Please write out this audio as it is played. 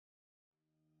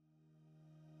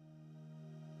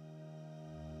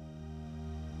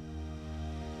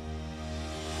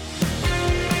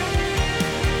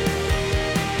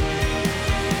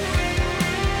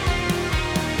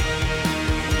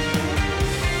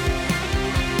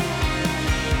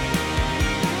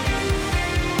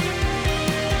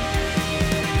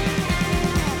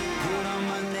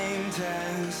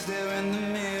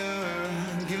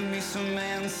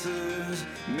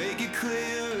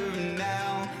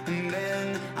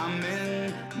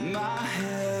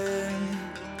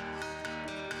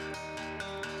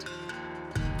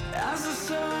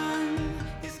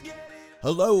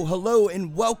Hello, hello,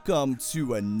 and welcome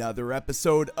to another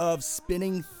episode of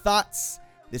Spinning Thoughts.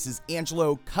 This is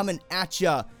Angelo coming at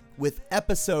ya with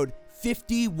episode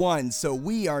 51. So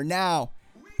we are now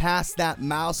past that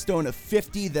milestone of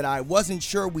 50 that I wasn't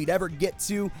sure we'd ever get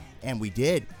to, and we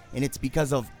did. And it's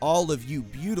because of all of you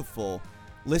beautiful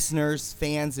listeners,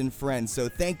 fans, and friends. So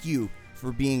thank you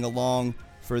for being along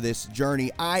for this journey.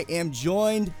 I am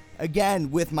joined again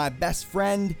with my best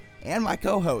friend and my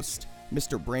co-host,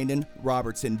 Mr. Brandon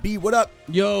Robertson. B, what up?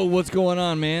 Yo, what's going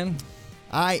on, man?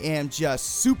 I am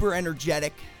just super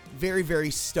energetic, very,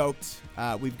 very stoked.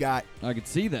 We've got I could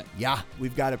see that.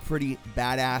 we've got a pretty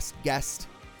badass guest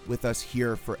with us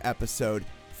here for episode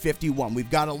 51.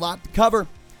 We've got a lot to cover,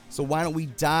 so why don't we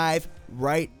dive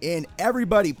right in?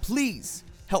 Everybody, please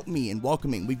help me in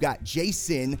welcoming. We've got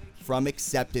Jason from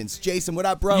Acceptance. Jason, what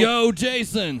up, bro? Yo,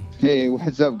 Jason. Hey,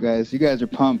 what's up, guys? You guys are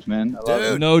pumped, man. I love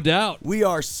Dude. it. No doubt. We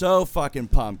are so fucking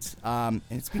pumped. And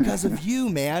it's because of you,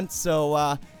 man.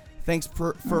 So thanks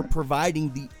for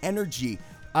providing the energy.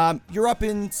 You're up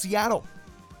in Seattle.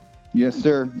 Yes,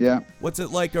 sir. Yeah. What's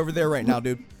it like over there right now,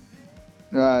 dude?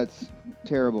 It's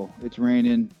terrible. It's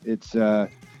raining.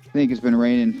 I think it's been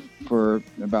raining for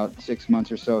about 6 months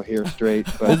or so here straight.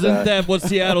 But, Isn't that what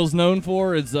Seattle's known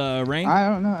for? Is rain? I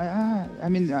don't know.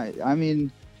 I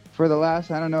mean, for the last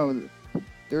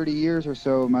 30 years or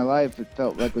so of my life, it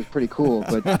felt like it was pretty cool.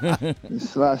 But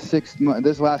this last 6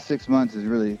 months has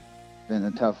really been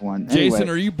a tough one. Jason, Anyway,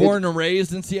 are you born and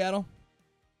raised in Seattle?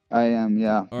 I am.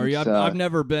 Yeah. Or I've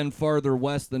never been farther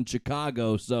west than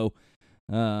Chicago, so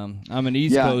I'm an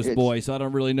East Coast boy, so I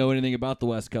don't really know anything about the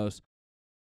West Coast.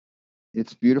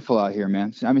 It's beautiful out here,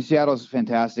 man. I mean, Seattle's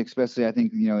fantastic, especially I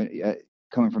think,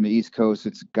 coming from the East Coast,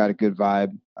 it's got a good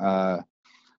vibe. I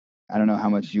don't know how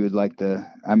much you would like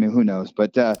who knows?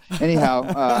 But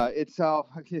anyhow, it's all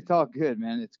good,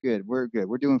 man. It's good. We're good.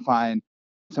 We're doing fine.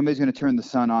 Somebody's going to turn the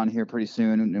sun on here pretty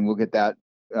soon, and we'll get that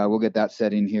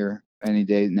setting here any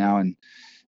day now, and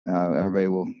everybody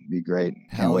will be great.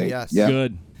 Can't Hell wait. yes. Yeah.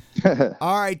 Good.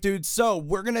 All right, dude. So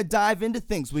we're going to dive into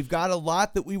things. We've got a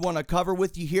lot that we want to cover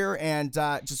with you here, and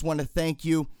just want to thank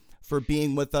you for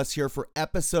being with us here for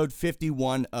episode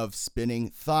 51 of Spinning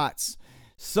Thoughts.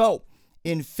 So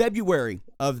in February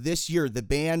of this year, the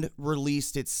band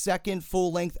released its second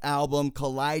full-length album,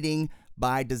 Colliding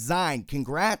by Design.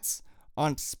 Congrats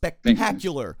on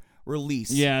spectacular release.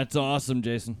 Yeah, it's awesome,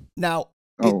 Jason. Now,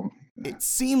 it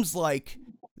seems like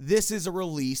this is a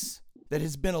release that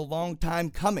has been a long time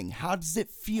coming. How does it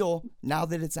feel now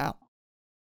that it's out?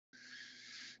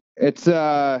 It's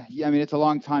it's a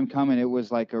long time coming. It was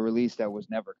like a release that was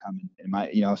never coming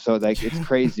so like it's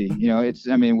crazy.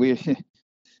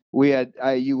 We had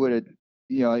you would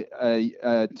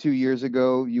have 2 years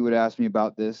ago you would ask me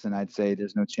about this and I'd say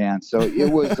there's no chance. So it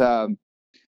was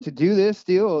to do this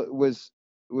deal was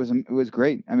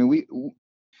great. I mean, we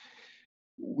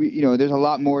there's a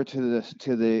lot more to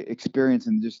the experience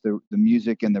than just the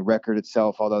music and the record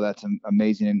itself, although that's an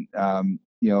amazing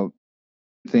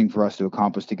thing for us to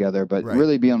accomplish together, but Right.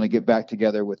 Really being able to get back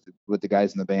together with the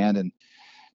guys in the band and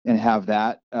have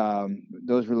that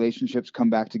those relationships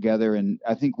come back together. And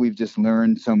I think we've just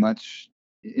learned so much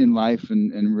in life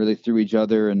and really through each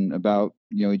other and about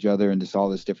each other and just all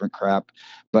this different crap.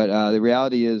 But the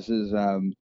reality is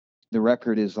the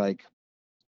record is like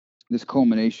this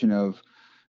culmination of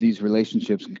these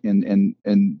relationships and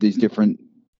these different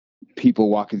people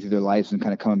walking through their lives and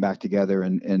kind of coming back together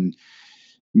and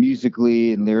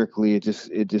musically and lyrically, it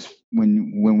just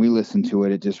when we listen to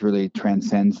it, it just really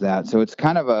transcends that. So it's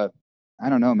kind of I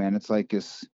don't know, man. It's like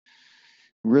this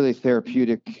really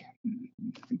therapeutic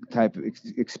type of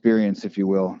experience, if you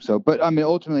will. So, but I mean,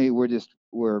 ultimately, we're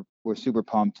super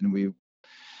pumped, and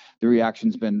the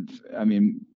reaction's been,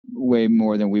 way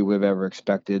more than we would have ever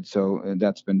expected. So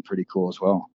that's been pretty cool as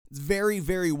well. It's very,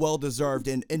 very well deserved.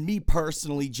 And me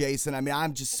personally, Jason,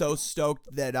 I'm just so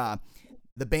stoked that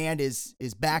the band is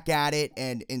back at it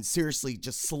and seriously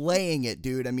just slaying it,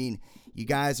 dude. You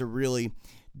guys are really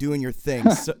doing your thing.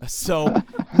 So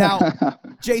now,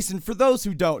 Jason, for those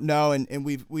who don't know, and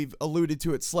we've alluded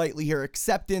to it slightly here,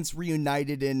 Acceptance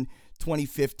reunited in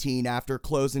 2015 after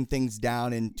closing things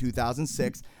down in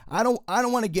 2006. I don't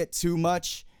want to get too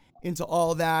much into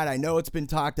all that. I know it's been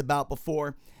talked about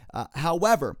before.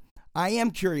 However, I am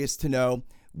curious to know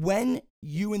when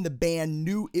you and the band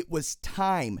knew it was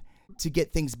time to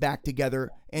get things back together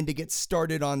and to get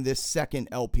started on this second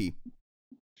LP.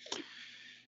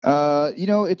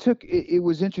 It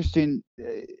was interesting.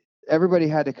 Everybody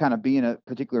had to kind of be in a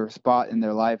particular spot in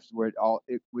their lives where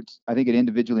I think it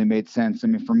individually made sense.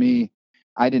 For me,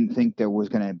 I didn't think there was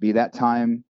going to be that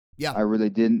time Yeah. I really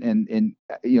didn't. And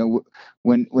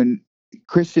when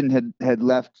Christian had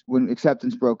left, when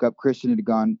Acceptance broke up, Christian had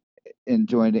gone and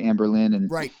joined Anberlin, and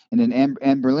right. And then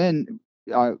Anberlin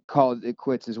called it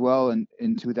quits as well in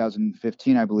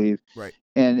 2015, I believe. Right.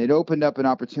 And it opened up an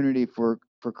opportunity for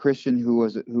Christian, who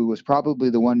was probably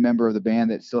the one member of the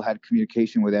band that still had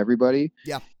communication with everybody.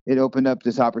 Yeah. It opened up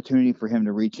this opportunity for him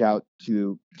to reach out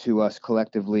to us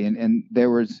collectively, and there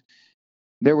was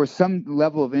some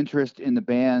level of interest in the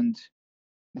band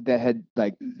that had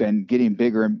like been getting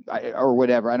bigger or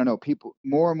whatever. I don't know.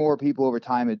 More and more people over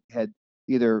time had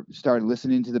either started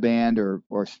listening to the band or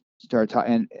started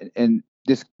talking, and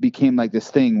this became like this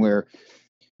thing where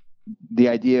the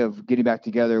idea of getting back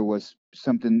together was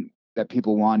something that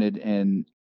people wanted, and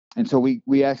so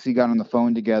we actually got on the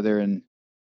phone together, and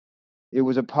it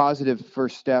was a positive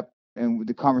first step. And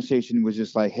the conversation was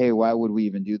just like, hey, why would we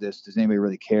even do this? Does anybody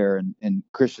really care? And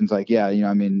Christian's like, yeah,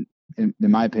 I mean, in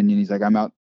my opinion, he's like, I'm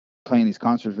out playing these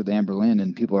concerts with Anberlin,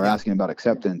 and people are asking about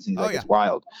Acceptance. And he's like, it's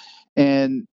wild.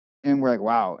 And we're like,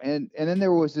 wow. And then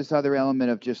there was this other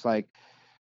element of just like,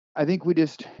 I think we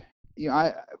just,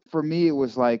 for me, it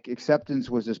was like Acceptance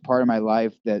was this part of my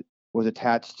life that was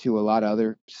attached to a lot of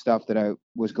other stuff that I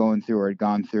was going through or had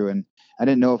gone through. And I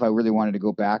didn't know if I really wanted to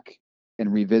go back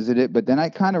and revisit it. But then I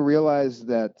kind of realized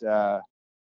that,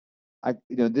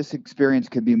 this experience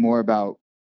could be more about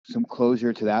some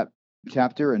closure to that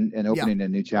chapter and opening a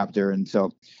new chapter. And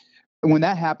so when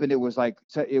that happened, it was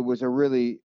a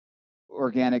really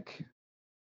organic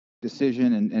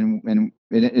decision, and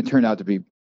it turned out to be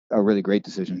a really great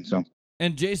decision. So.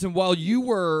 And Jason, while you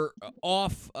were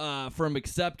off from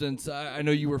Acceptance, I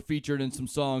know you were featured in some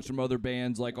songs from other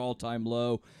bands like All Time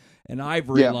Low and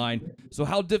Ivory Line. So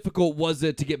how difficult was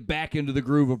it to get back into the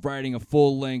groove of writing a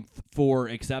full length for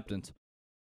Acceptance?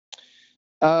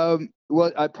 Well,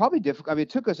 probably difficult. I mean,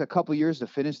 it took us a couple years to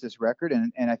finish this record,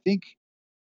 and I think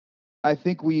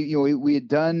we had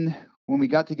done, when we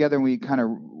got together and we kind of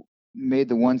made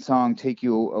the one song "Take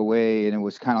You Away," and it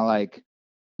was kind of like,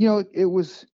 it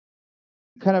was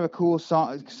kind of a cool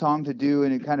song to do,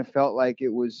 and it kind of felt like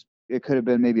it could have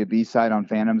been maybe a B-side on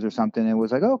Phantoms or something. It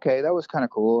was like, okay, that was kind of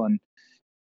cool. And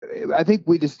I think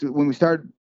when we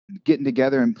started getting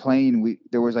together and playing,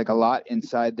 there was like a lot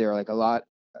inside there, like a lot,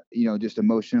 just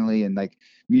emotionally and like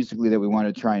musically that we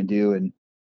wanted to try and do. And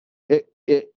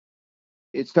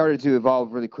it started to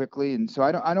evolve really quickly. And so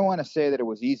I don't want to say that it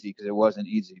was easy, because it wasn't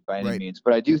easy by any means,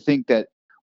 but I do think that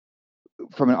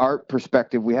from an art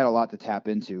perspective, we had a lot to tap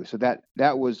into. So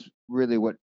that was really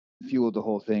what fueled the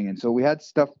whole thing. And so we had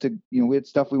stuff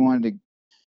we wanted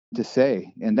to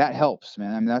say, and that helps,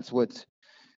 man. I mean, that's what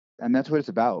it's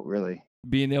about, really.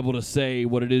 Being able to say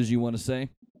what it is you want to say.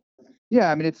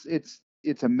 Yeah. I mean,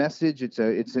 it's a message. It's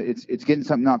getting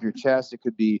something off your chest. It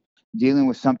could be dealing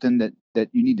with something that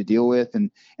you need to deal with,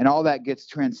 and all that gets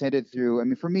transcended through. I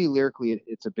mean, for me, lyrically,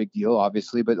 it's a big deal,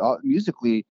 obviously, but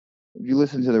musically, if you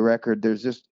listen to the record,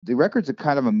 the record's a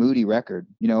kind of a moody record.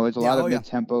 It's a lot of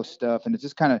mid-tempo stuff, and it's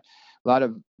just kind of a lot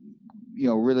of,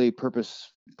 really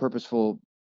purposeful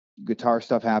guitar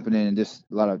stuff happening, and just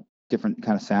a lot of different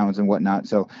kind of sounds and whatnot.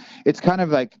 So it's kind of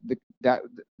like the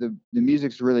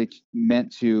music's really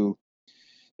meant to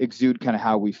exude kind of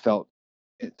how we felt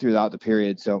throughout the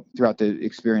period. So throughout the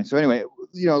experience. So anyway,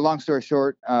 long story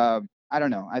short, I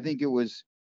don't know.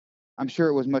 I'm sure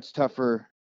it was much tougher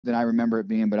than I remember it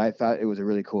being, but I thought it was a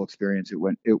really cool experience.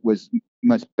 It was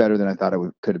much better than I thought it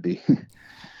could be.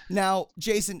 Now,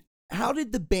 Jason, how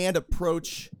did the band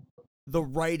approach the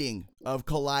writing of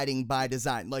Colliding by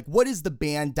Design? Like, what is the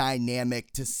band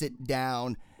dynamic to sit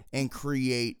down and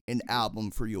create an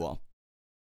album for you all?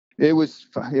 It was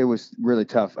really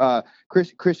tough.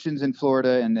 Christian's in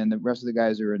Florida, and then the rest of the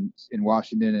guys are in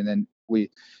Washington, and then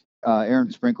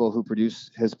Aaron Sprinkle, who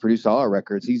has produced all our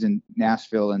records, he's in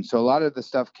Nashville, and so a lot of the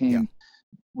stuff came. Yeah.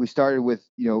 We started with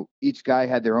each guy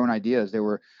had their own ideas.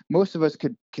 Most of us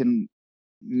can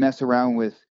mess around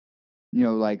with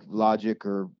like Logic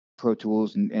or Pro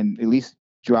Tools and at least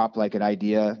drop like an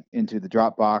idea into the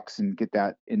Dropbox and get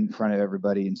that in front of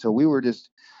everybody. And so we were just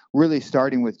really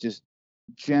starting with just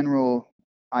general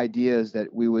ideas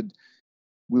that we would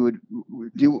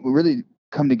do, really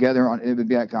come together on. It would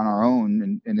be like on our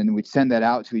own, and then we'd send that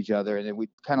out to each other, and then we'd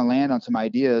kind of land on some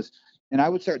ideas, and I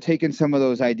would start taking some of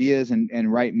those ideas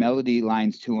and write melody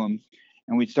lines to them,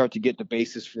 and we'd start to get the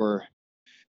basis for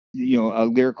a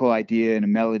lyrical idea and a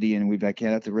melody, and we'd be like,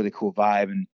 yeah, that's a really cool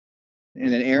vibe. And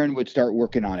then Aaron would start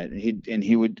working on it, and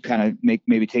he would kind of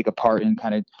maybe take apart and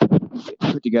kind of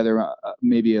put together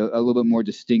maybe a little bit more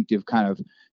distinctive kind of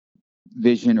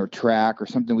vision or track or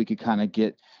something we could kind of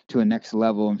get to a next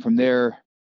level. And from there,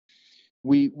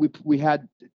 we had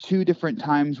 2 different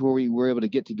times where we were able to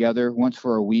get together, once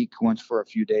for a week, once for a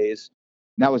few days.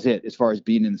 And that was it as far as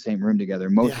being in the same room together.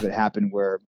 Most of it happened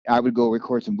where I would go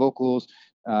record some vocals.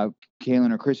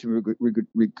 Kaylin or Christian would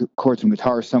record some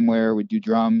guitar somewhere. We'd do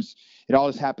drums. It all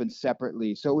just happened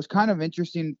separately. So it was kind of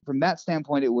interesting from that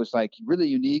standpoint. It was like really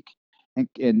unique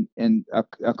and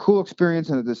a cool experience.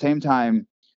 And at the same time,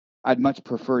 I'd much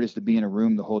prefer just to be in a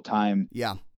room the whole time.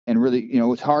 Yeah. And really,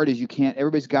 what's hard is you can't,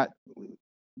 everybody's got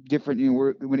different,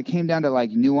 when it came down to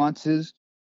like nuances,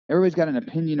 everybody's got an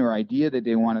opinion or idea that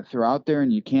they want to throw out there,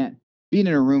 and you can't. Being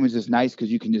in a room is just nice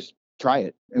because you can just try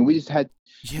it. And we just had,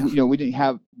 we didn't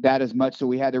have that as much, so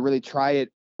we had to really try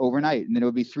it overnight, and then it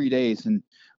would be 3 days, and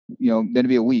then it'd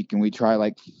be a week, and we try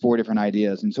like 4 different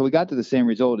ideas, and so we got to the same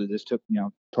result. It just took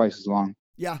twice as long.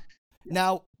 Yeah.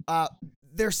 Now,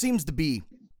 there seems to be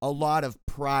a lot of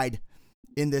pride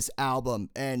in this album,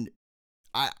 and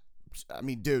I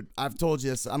mean, dude, I've told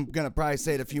you this. I'm going to probably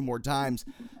say it a few more times.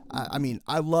 I mean,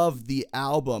 I love the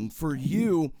album. For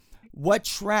you, what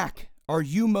track are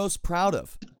you most proud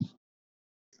of?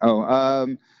 Oh,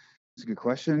 that's a good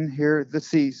question here. Let's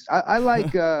see. I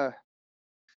like,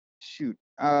 shoot.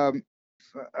 I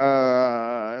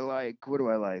like, what do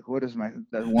I like? What is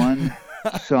that one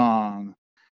song?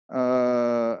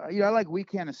 I like We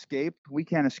Can't Escape. We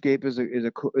Can't Escape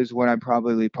is what I'm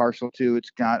probably partial to. It's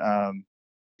got,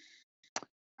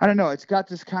 I don't know. It's got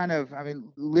this kind of, I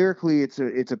mean, lyrically, it's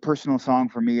a personal song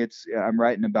for me. I'm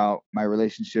writing about my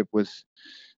relationship with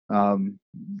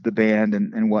the band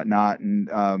and whatnot, and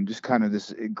just kind of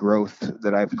this growth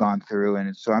that I've gone through,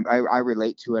 and so I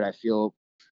relate to it. I feel,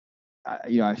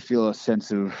 I feel a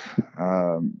sense of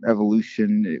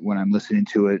evolution when I'm listening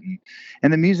to it,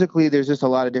 and then musically, there's just a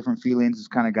lot of different feelings. It's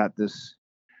kind of got this.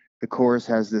 The chorus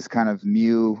has this kind of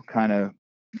mew kind of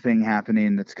thing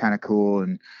happening that's kind of cool,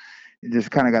 and it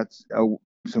just kind of got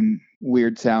some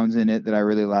weird sounds in it that I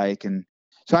really like, and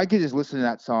so I could just listen to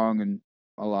that song and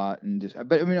a lot, and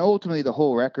but I mean, ultimately the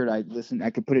whole record, I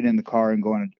could put it in the car and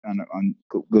go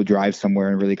go drive somewhere,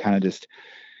 and really kind of just,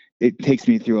 it takes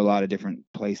me through a lot of different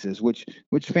places, which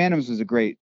Phantoms is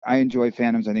I enjoy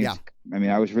Phantoms. I think, I mean,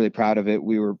 I was really proud of it.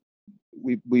 We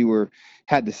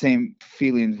had the same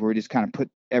feelings where we just kind of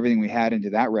put everything we had into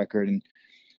that record,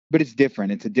 but it's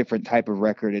different. It's a different type of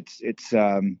record. It's it's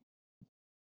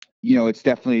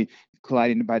definitely,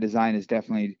 Colliding by Design is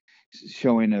definitely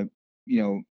showing a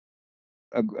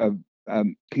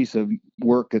piece of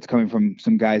work that's coming from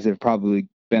some guys that have probably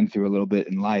been through a little bit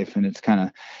in life, and it's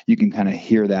you can kind of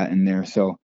hear that in there.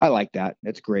 So I like that.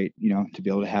 That's great, to be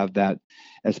able to have that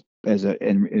as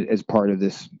part of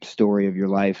this story of your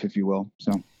life, if you will.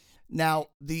 So now,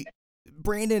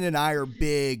 Brandon and I are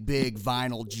big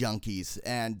vinyl junkies,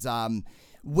 and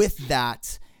with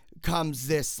that comes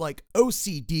this like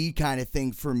OCD kind of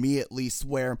thing for me, at least,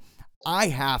 where I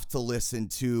have to listen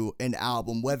to an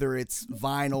album, whether it's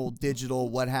vinyl, digital,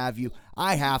 what have you.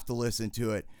 I have to listen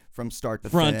to it from start to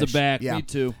front finish. to back. Me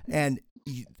too. And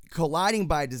Colliding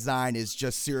by Design is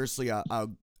just seriously a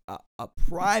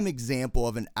prime example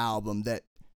of an album that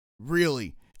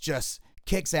really just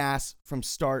kicks ass from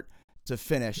start to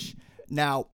finish.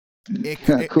 Now,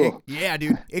 cool.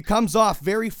 Dude, it comes off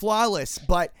very flawless,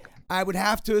 but I would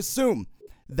have to assume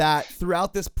that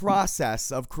throughout this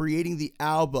process of creating the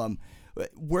album,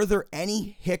 were there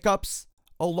any hiccups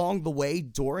along the way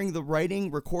during the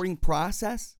recording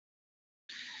process?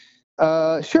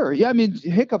 Sure. Yeah. I mean,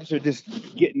 hiccups are just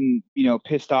getting,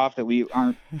 pissed off that we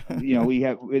aren't,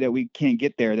 that we can't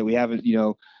get there, that we haven't,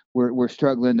 we're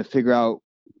struggling to figure out,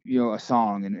 a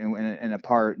song and a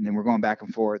part, and then we're going back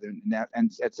and forth,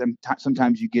 and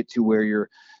sometimes you get to where you're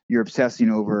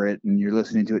obsessing over it, and you're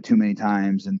listening to it too many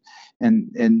times, and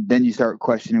then you start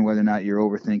questioning whether or not you're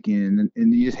overthinking,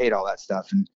 and you just hate all that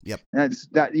stuff. And that's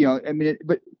that. I mean,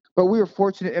 but we were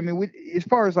fortunate. I mean, as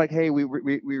far as like, hey, we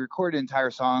recorded an entire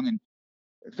song, and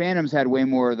Phantoms had way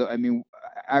more. I mean,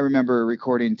 I remember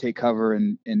recording Take Cover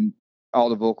and all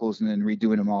the vocals, and then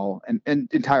redoing them all, and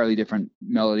entirely different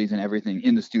melodies and everything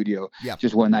in the studio.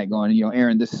 Just one night going,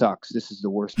 Aaron, this sucks. This is the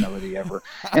worst melody ever.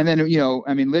 And then,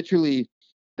 I mean, literally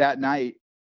that night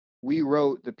we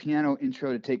wrote the piano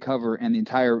intro to Take Cover and the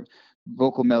entire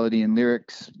vocal melody and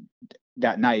lyrics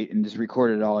that night, and just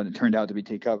recorded it all, and it turned out to be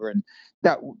Take Cover. And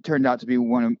that turned out to be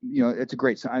one of, it's a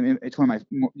great song. I mean, it's one of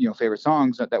my, favorite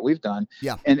songs that we've done.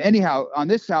 Yeah. And anyhow, on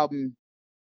this album,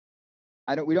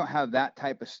 we don't have that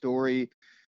type of story.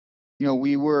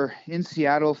 We were in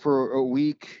Seattle for a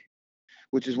week,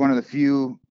 which is one of the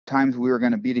few times we were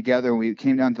going to be together. We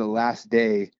came down to the last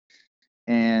day,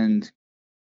 and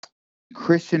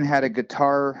Christian had a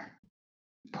guitar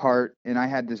part, and I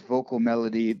had this vocal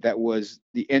melody that was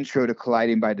the intro to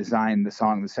Colliding by Design,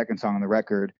 the second song on the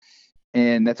record.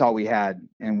 And that's all we had.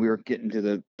 And we were getting to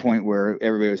the point where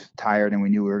everybody was tired and we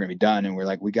knew we were going to be done. And we're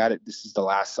like, we got it. This is the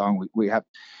last song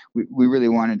we really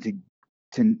wanted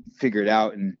to figure it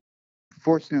out. And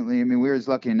fortunately, I mean, we were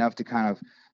lucky enough to kind of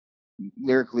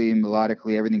lyrically and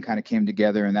melodically, everything kind of came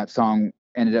together. And that song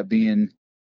ended up being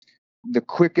the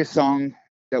quickest song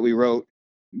that we wrote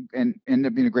and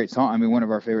ended up being a great song. I mean, one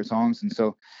of our favorite songs. And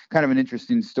so kind of an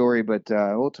interesting story, but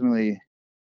ultimately,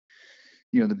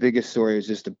 the biggest story is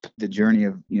just the journey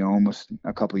of, almost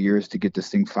a couple of years to get this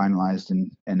thing finalized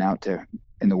and out there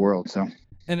in the world. So.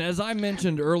 And as I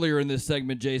mentioned earlier in this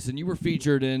segment, Jason, you were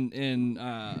featured in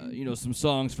some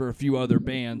songs for a few other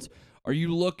bands. Are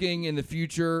you looking in the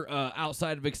future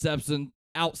outside of acceptance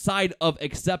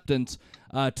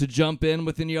to jump in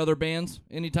with any other bands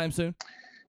anytime soon?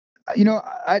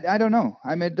 I don't know.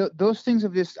 I mean, those things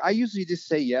of this, I usually just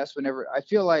say yes whenever I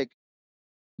feel like,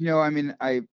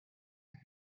 I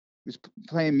was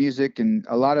playing music and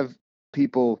a lot of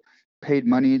people paid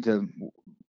money to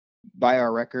buy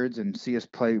our records and see us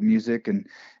play music. And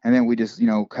then we just,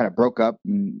 kind of broke up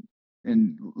and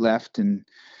left. And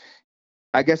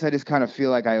I guess I just kind of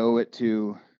feel like I owe it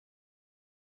to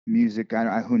music.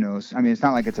 Who knows? I mean, it's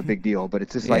not like it's a big deal, but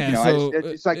it's just like,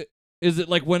 it's like, is it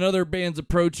like when other bands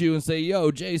approach you and say, yo,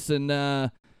 Jason,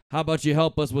 how about you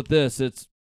help us with this? It's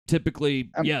typically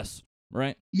yes,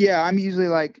 right? Yeah. I'm usually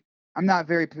like, I'm not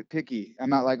very picky. I'm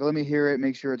not like, let me hear it,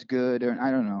 make sure it's good. Or I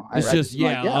don't know. It's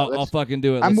I'll fucking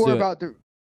do it. I'm more about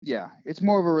it's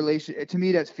more of a relation. To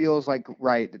me, that feels like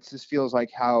right. It just feels like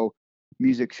how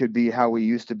music should be, how we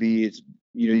used to be. It's,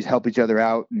 you help each other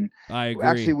out. And I agree.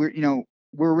 Actually,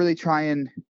 we're really trying.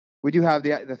 We do have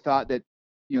the thought that,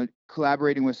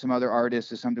 collaborating with some other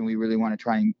artists is something we really want to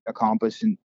try and accomplish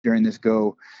during this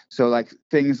go. So like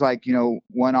things like,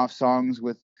 one-off songs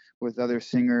with other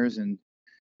singers and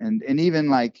even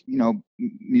like,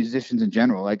 musicians in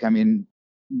general. Like, I mean,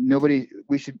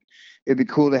 it'd be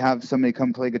cool to have somebody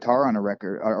come play guitar on a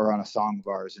record or on a song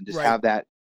of ours and just have that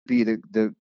be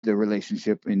the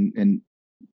relationship and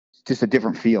just a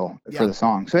different feel for the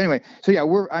song. So anyway,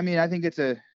 I think it's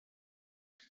a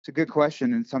good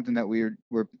question and something that we're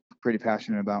pretty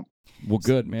passionate about. Well,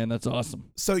 good, man. That's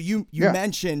awesome. So you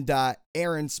mentioned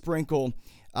Aaron Sprinkle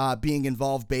being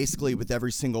involved basically with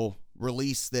every single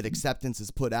release that Acceptance has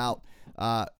put out.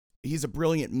 He's a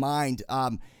brilliant mind.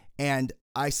 And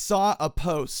I saw a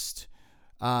post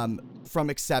from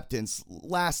Acceptance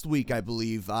last week, I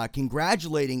believe,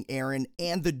 congratulating Aaron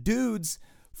and the dudes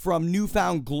from New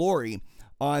Found Glory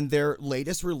on their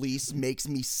latest release, Makes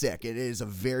Me Sick. It is a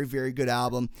very, very good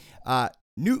album.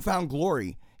 New Found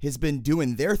Glory has been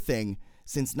doing their thing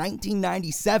since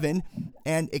 1997,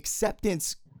 and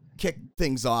Acceptance kicked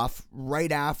things off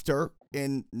right after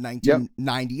in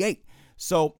 1998.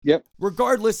 So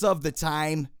regardless of the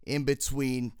time in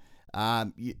between,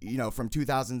 from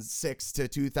 2006 to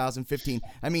 2015,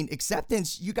 I mean,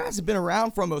 Acceptance, you guys have been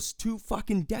around for almost 2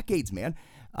 fucking decades, man.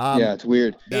 It's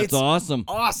weird. That's awesome.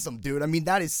 Awesome, dude. I mean,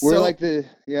 that is we're like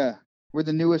we're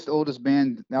the newest, oldest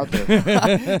band out there.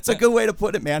 It's a good way to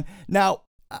put it, man. Now,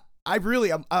 I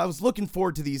was looking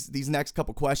forward to these next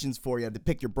couple questions for you to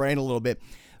pick your brain a little bit.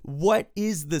 What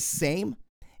is the same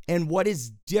and what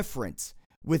is different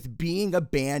with being a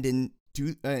band in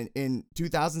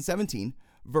 2017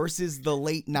 versus the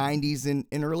late 90s and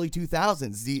early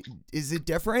 2000s? Is it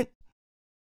different?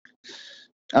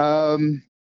 For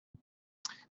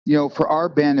our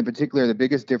band in particular, the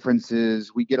biggest difference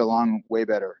is we get along way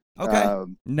better. Okay.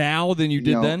 Now than you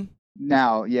did then?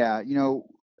 Now, yeah.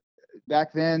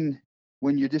 Back then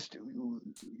when you're just, I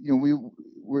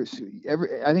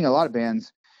think a lot of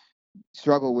bands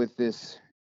struggle with this.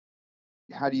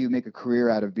 How do you make a career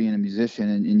out of being a musician?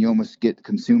 And you almost get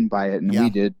consumed by it. And we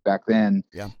did back then.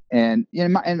 Yeah. And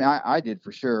I did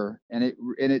for sure. And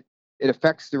it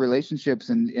affects the relationships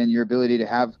and your ability to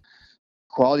have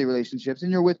quality relationships.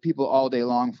 And you're with people all day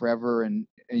long forever and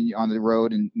on the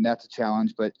road. And that's a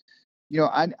challenge. But,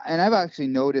 I've actually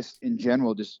noticed in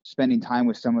general, just spending time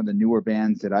with some of the newer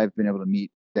bands that I've been able to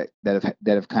meet that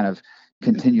have kind of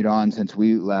continued on since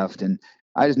we left. And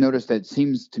I just noticed that it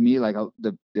seems to me like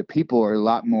the people are a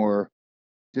lot more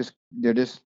they're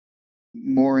just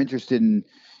more interested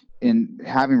in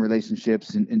having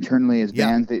relationships and internally as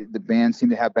bands. The bands seem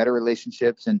to have better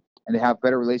relationships and they have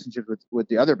better relationships with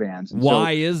the other bands. And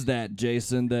why is that,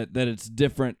 Jason, that it's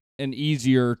different and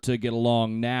easier to get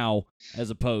along now as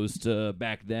opposed to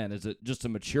back then? Is it just a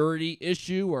maturity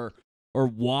issue or or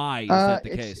why is that the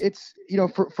case? It's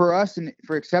for us and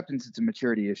for acceptance, it's a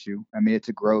maturity issue. I mean, it's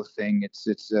a growth thing.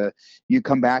 It's you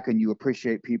come back and you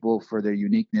appreciate people for their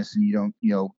uniqueness, and you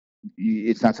don't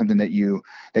it's not something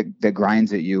that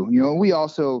grinds at you.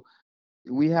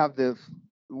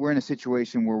 We're in a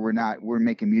situation where we're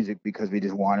making music because we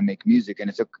just want to make music, and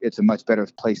it's a much better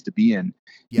place to be in.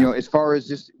 Yeah. As far as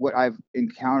just what I've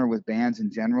encountered with bands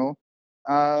in general,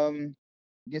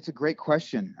 it's a great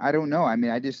question. I don't know. I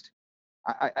mean,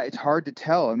 it's hard to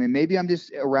tell. I mean, maybe I'm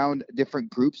just around different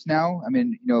groups now. I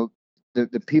mean,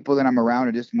 the people that I'm around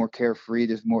are just more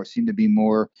carefree. Seem to be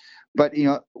more, but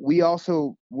we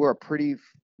also were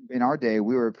in our day,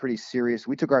 we were pretty serious.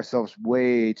 We took ourselves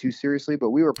way too seriously, but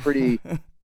we were pretty,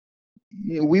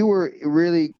 we were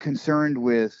really concerned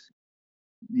with,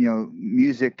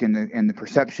 music and the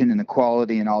perception and the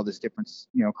quality and all this different,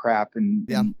 crap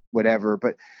and whatever.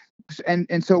 But,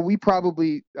 and so we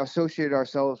probably associated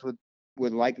ourselves with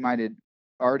like-minded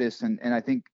artists, and I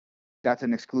think that's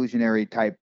an exclusionary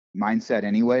type mindset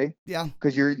anyway. Yeah,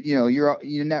 because you're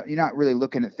not really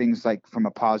looking at things like from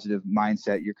a positive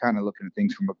mindset. You're kind of looking at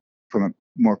things from a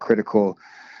more critical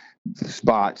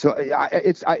spot. So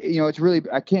it's really,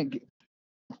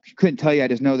 couldn't tell you. I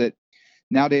just know that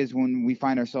nowadays when we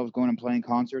find ourselves going and playing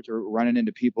concerts or running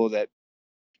into people that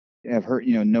have heard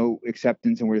no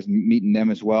acceptance, and we're just meeting them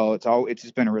as well, it's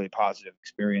just been a really positive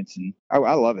experience, and I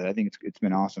love it. I think it's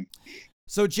been awesome.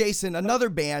 So Jason, another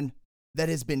band that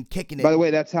has been kicking it. By the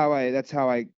way, that's how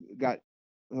I got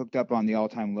hooked up on the All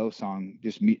Time Low song.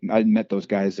 I met those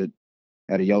guys at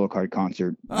a Yellowcard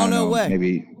concert. Oh, no way.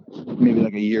 Maybe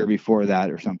like a year before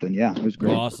that or something. Yeah, it was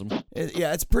great. Awesome.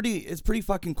 It's pretty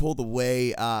fucking cool the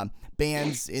way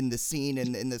bands in the scene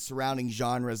and in the surrounding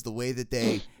genres, the way that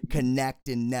they connect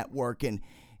and network, and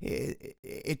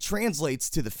it translates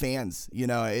to the fans.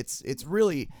 It's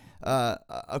really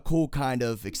a cool kind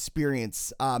of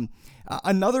experience.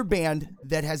 Another band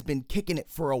that has been kicking it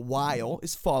for a while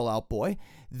is Fall Out Boy.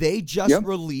 They just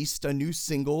released a new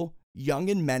single, Young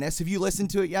and Menace. Have you listened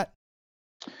to it yet?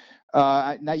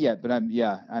 Not yet, but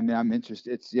I'm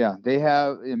interested. They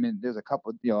have. I mean, there's a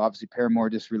couple. Obviously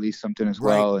Paramore just released something as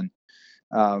well, and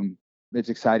it's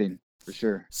exciting for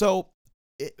sure. So,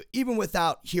 even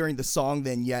without hearing the song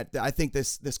then yet, I think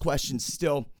this question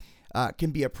still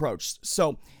can be approached.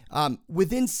 So,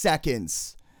 within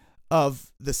seconds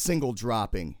of the single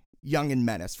dropping, Young and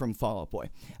Menace from Fall Out Boy,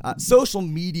 social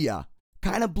media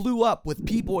kind of blew up with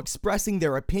people expressing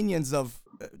their opinions of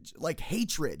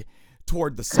hatred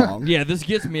toward the song. Yeah, this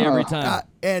gets me every time.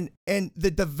 And the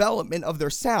development of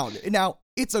their sound. Now,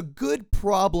 it's a good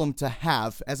problem to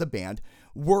have as a band,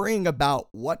 worrying about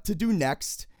what to do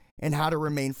next and how to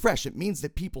remain fresh. It means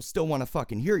that people still want to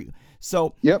fucking hear you.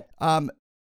 So,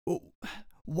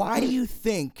 why do you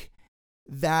think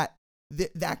that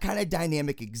that kind of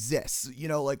dynamic exists?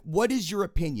 What is your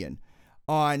opinion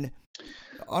on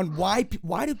why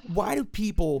do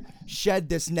people shed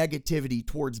this negativity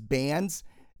towards bands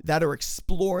that are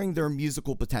exploring their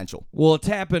musical potential? Well, it's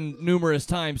happened numerous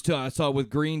times too. I saw with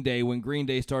Green Day when Green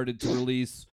Day started to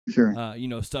release stuff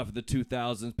in the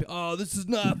 2000s. Oh, this is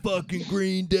not fucking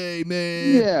Green Day,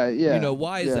 man. Yeah.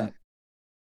 Why is that?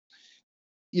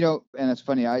 And it's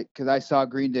funny, because I saw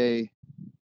Green Day,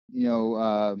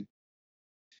 in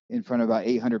front of about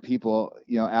 800 people,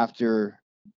 after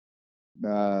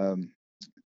what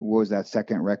was that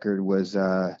second record was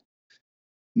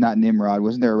not Nimrod.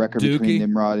 Wasn't there a record Dookie? Between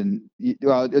Nimrod and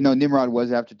no, Nimrod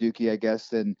was after Dookie, I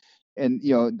guess. And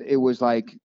it was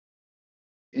like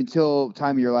until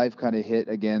Time of Your Life kind of hit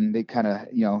again, they kind of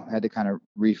had to kind of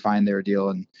refine their deal,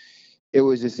 and it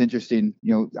was just interesting.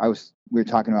 We were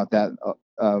talking about that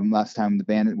last time the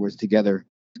band was together,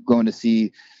 going to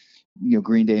see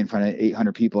Green Day in front of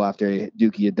 800 people after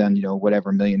Dookie had done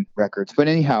whatever million records. But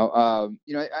anyhow,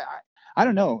 I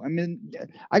don't know. I mean,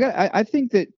 I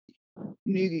think that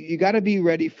you got to be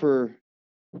ready for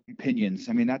opinions.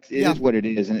 I mean, it is what it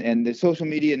is, and the social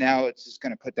media now, it's just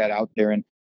going to put that out there, and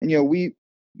we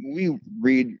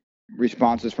read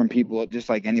responses from people just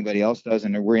like anybody else does,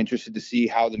 and we're interested to see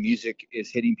how the music is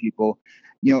hitting people.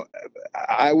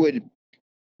 I would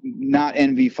not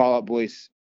envy Fall Out Boy's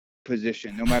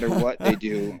position, no matter what they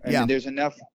do. I mean, there's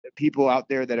enough people out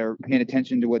there that are paying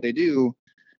attention to what they do,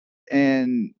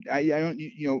 and I don't,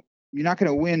 you're not going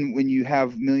to win when you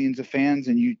have millions of fans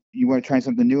and you want to try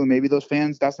something new, and maybe those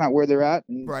fans, that's not where they're at,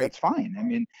 and that's fine. I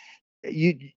mean,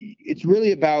 it's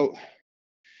really about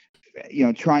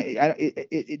trying.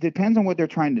 It depends on what they're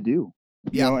trying to do.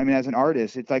 I mean, as an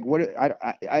artist, it's like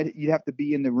you'd have to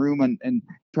be in the room and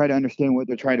try to understand what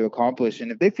they're trying to accomplish,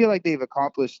 and if they feel like they've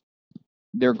accomplished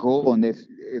their goal, and if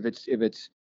it's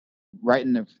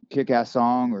writing a kick-ass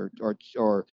song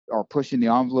or pushing the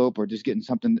envelope or just getting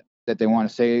something that they want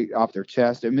to say off their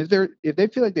chest. I mean, if they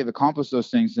feel like they've accomplished those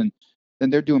things, then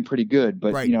they're doing pretty good.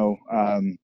 But Right.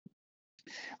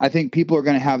 I think people are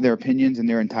going to have their opinions and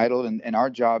they're entitled, and our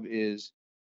job is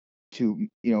to,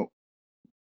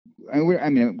 I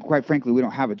mean, quite frankly, we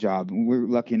don't have a job. We're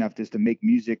lucky enough just to make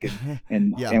music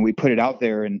and Yeah. and we put it out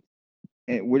there, and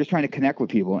we're just trying to connect with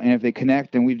people. And if they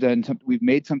connect, then we've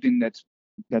made something that's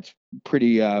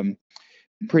pretty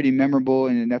pretty memorable,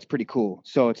 and that's pretty cool.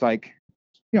 So it's like,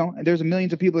 there's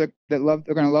millions of people that they're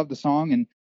going to love the song, and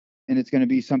it's going to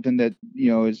be something that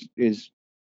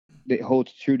that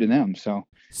holds true to them. So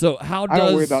how I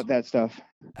don't worry about that stuff.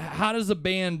 How does a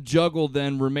band juggle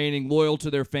then remaining loyal to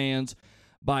their fans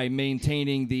by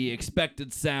maintaining the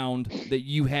expected sound that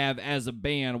you have as a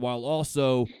band, while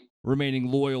also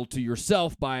remaining loyal to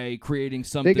yourself by creating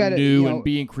something new and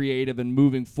being creative and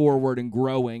moving forward and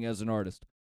growing as an artist?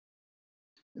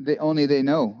 They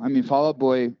know. I mean, Fall Out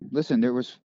Boy, listen, there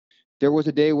was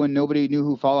a day when nobody knew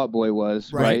who Fall Out Boy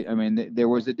was, right? I mean, there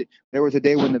was a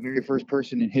day when the very first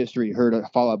person in history heard a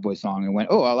Fall Out Boy song and went,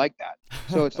 "Oh, I like that."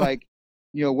 So it's like,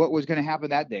 what was going to happen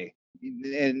that day?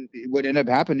 And what ended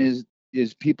up happening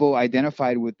is people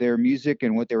identified with their music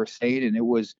and what they were saying,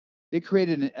 and they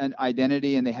created an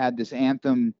identity, and they had this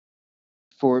anthem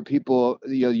for people,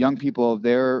 young people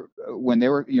there when they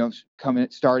were,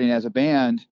 starting as a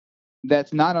band.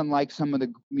 That's not unlike some of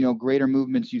the greater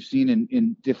movements you've seen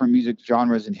in different music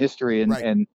genres in history, and Right.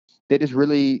 and they just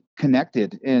really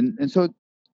connected, and so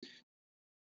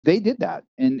they did that,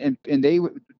 and they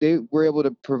were able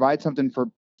to provide something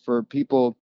for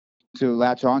people to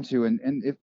latch onto, and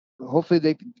if hopefully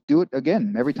they do it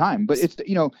again every time. But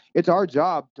it's our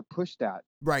job to push that.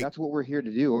 Right. That's what we're here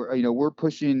to do. We're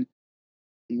pushing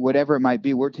whatever it might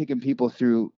be. We're taking people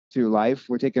through life.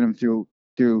 We're taking them through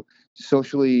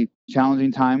socially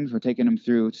challenging times. We're taking them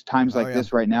through times like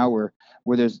this right now where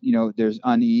there's there's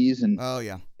unease, and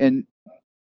and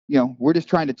we're just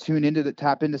trying to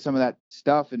tap into some of that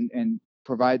stuff and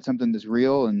provide something that's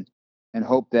real, and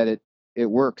hope that it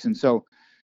works. And so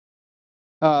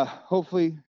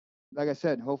hopefully, like I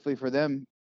said, hopefully for them,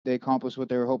 they accomplish what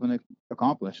they were hoping to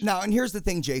accomplish. Now, and here's the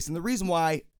thing, Jason, the reason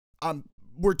why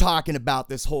we're talking about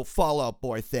this whole Fall Out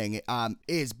Boy thing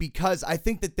is because I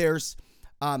think that there's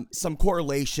some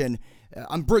correlation.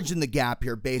 I'm bridging the gap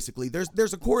here, basically.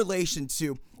 There's a correlation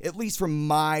to, at least from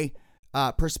my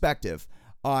perspective,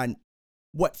 on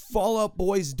what Fall Out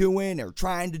Boy's doing or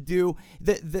trying to do.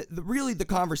 Really the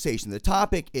conversation, the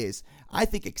topic is, I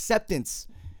think Acceptance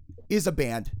is a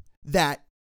band that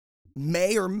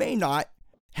may or may not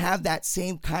have that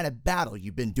same kind of battle.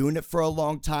 You've been doing it for a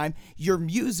long time. Your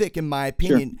music, in my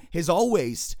opinion, has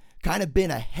always kind of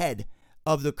been ahead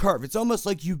of the curve. It's almost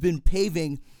like you've been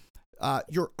paving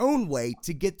your own way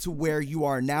to get to where you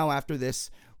are now after this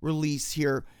release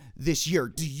here this year.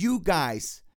 Do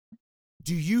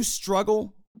you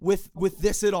struggle with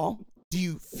this at all? Do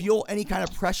you feel any kind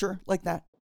of pressure like that?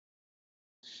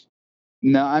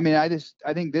 No, I mean, I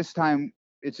think this time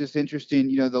it's just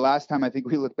interesting. The last time, I think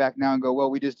we look back now and go, well,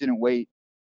 we just didn't wait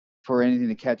for anything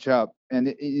to catch up.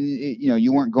 And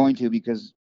you weren't going to,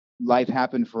 because life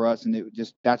happened for us, and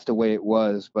that's the way it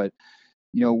was. But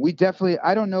we definitely,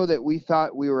 I don't know that we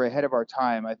thought we were ahead of our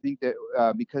time. I think that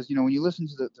because when you listen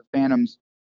to the Phantoms,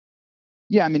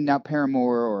 I mean, now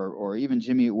Paramore or even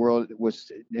Jimmy Eat World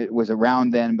was around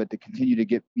then, but to continue to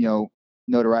get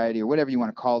notoriety or whatever you want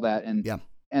to call that,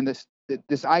 and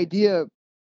this idea,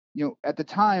 at the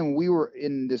time we were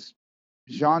in this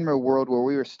genre world where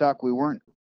we were stuck. We weren't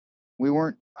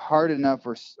hard enough,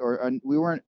 or we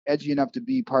weren't edgy enough to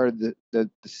be part of the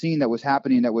scene that was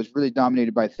happening, that was really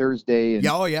dominated by Thursday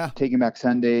and Taking Back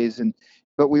Sundays,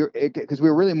 but because we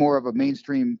were really more of a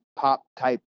mainstream pop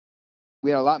type.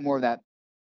 We had a lot more of that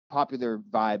popular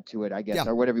vibe to it, I guess,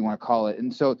 or whatever you want to call it.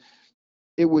 And so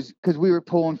it was because we were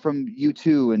pulling from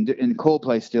U2 and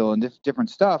Coldplay still, and different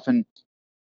stuff. And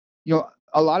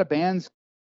a lot of bands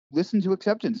listened to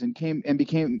Acceptance and came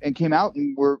out,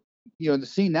 and were the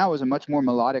scene now is a much more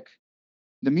melodic.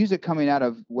 The music coming out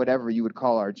of whatever you would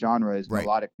call our genre is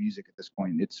melodic music at this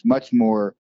point. It's much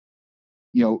more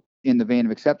in the vein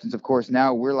of Acceptance. Of course,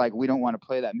 now we're like, we don't want to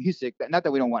play that music. Not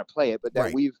that we don't want to play it, but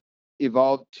that we've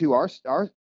evolved to our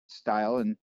style,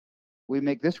 and we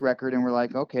make this record, and we're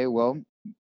like, okay, well,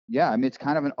 I mean, it's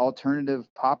kind of an alternative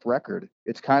pop record.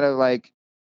 It's kind of like,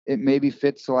 it maybe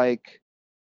fits like,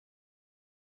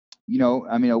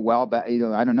 I mean, a while back,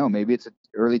 I don't know, maybe it's an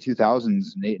early 2000s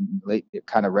late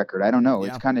kind of record. I don't know.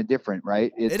 It's kind of different,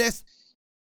 right? It is.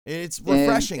 It's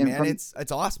refreshing, man.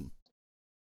 It's awesome.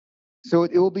 So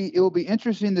it will be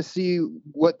interesting to see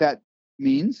what that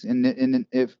means. And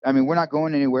if, I mean, we're not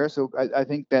going anywhere. So I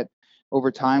think that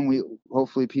over time,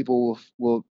 hopefully people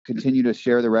will continue to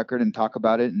share the record and talk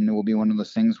about it. And it will be one of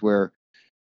those things where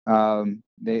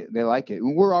they like it.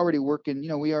 We're already working,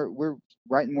 we're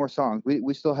writing more songs.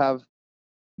 We still have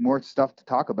more stuff to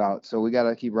talk about. So we got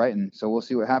to keep writing. So we'll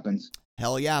see what happens.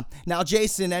 Hell yeah. Now,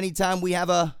 Jason, anytime we have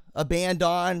a band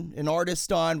on, an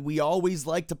artist on, we always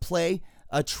like to play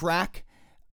a track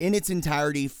in its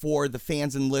entirety for the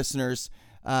fans and listeners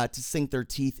to sink their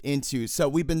teeth into. So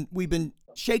we've been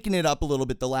shaking it up a little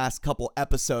bit the last couple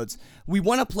episodes. We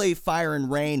want to play Fire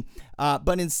and Rain,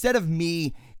 but instead of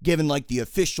me giving like the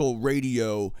official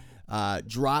radio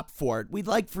drop for it, we'd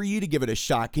like for you to give it a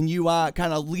shot. Can you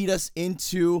kind of lead us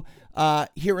into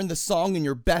hearing the song in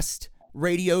your best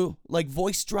radio like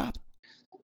voice drop?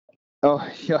 Oh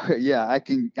yeah, I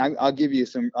can. I'll give you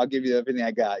everything I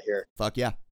got here. Fuck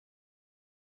yeah.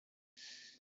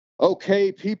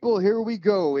 Okay, people, here we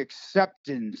go.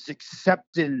 Acceptance,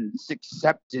 acceptance,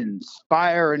 acceptance.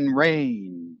 Fire and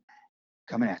Rain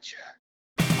coming at you.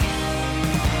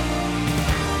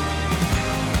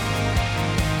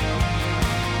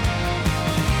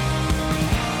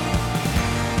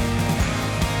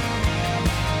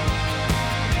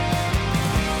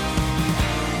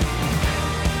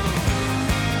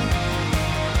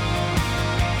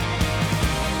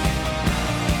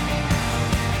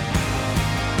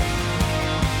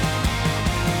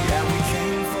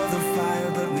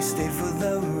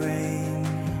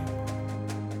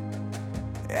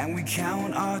 And we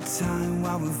count our time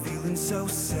while we're feeling so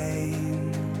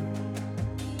sane,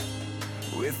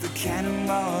 with a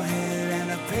cannonball head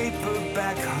and a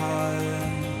paperback heart.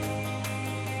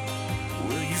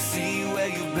 Will you see where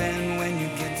you've been when you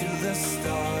get to the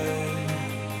start?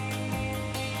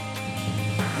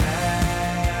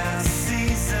 Last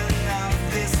season of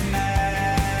this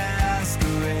masquerade,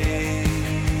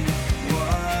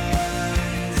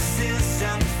 one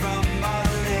decision from our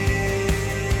lips.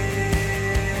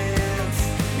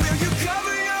 Will you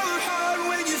cover your heart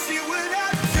when you see what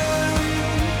I've done?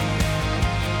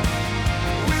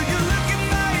 Will you look in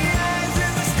my eyes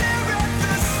as I stare at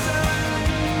the sun?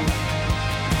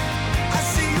 I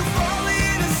see you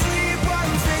falling asleep while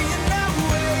I'm staying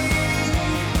awake.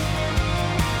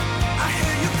 I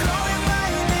hear you calling my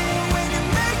name when you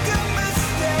make a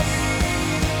mistake.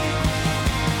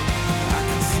 I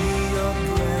can see your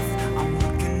breath, I'm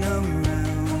looking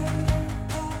around.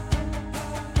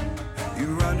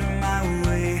 You're running my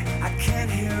way, I can't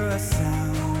hear a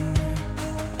sound.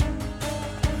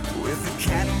 With a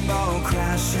cannonball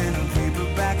crash and a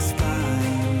paperback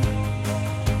spine.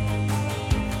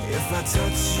 If I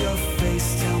touch your face,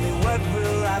 tell me what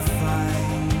will I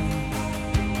find?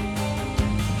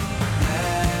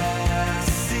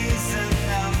 Last season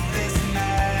of this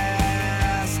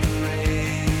masquerade,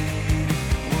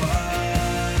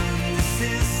 one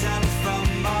decision from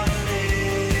our lips.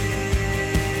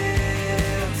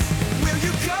 Will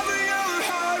you cover your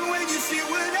heart when you see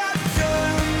what I've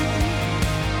done?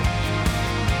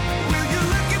 Will you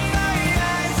look in my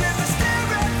eyes as I stare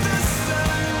at the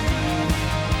sun?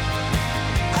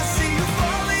 I see you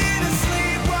falling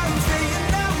asleep while I'm staying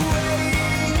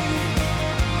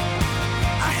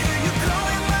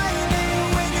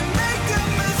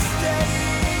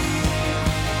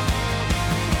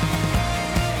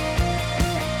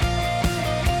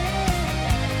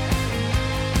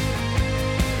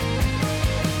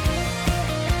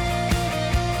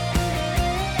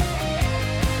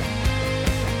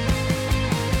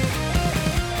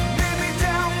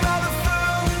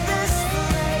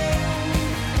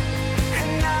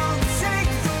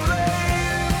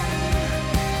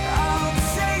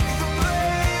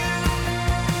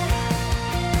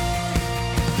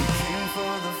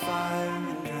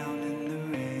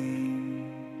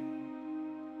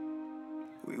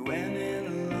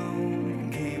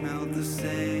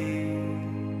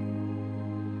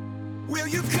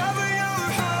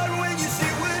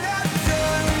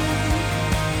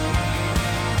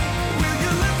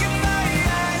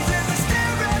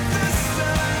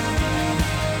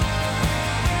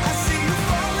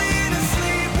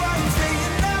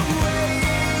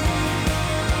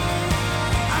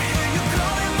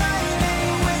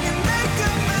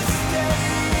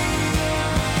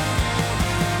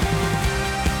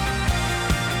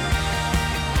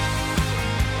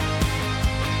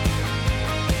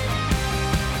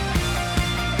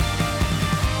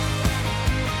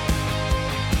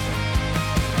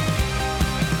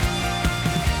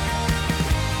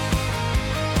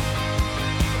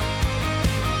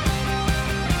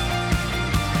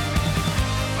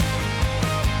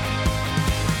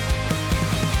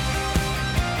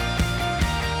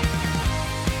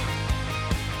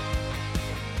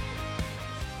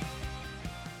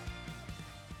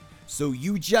So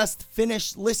you just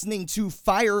finished listening to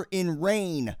Fire in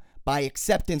Rain by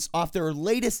Acceptance off their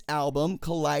latest album,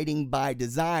 Colliding by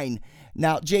Design.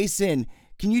 Now, Jason,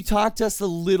 can you talk to us a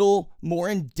little more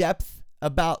in depth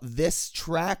about this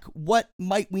track? What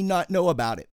might we not know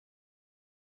about it?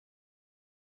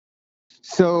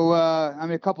 So,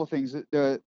 a couple things.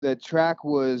 The track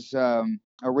was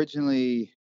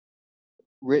originally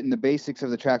written. The basics of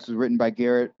the tracks was written by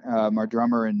Garrett, our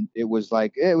drummer, and it was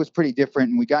pretty different.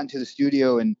 And we got into the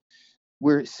studio, and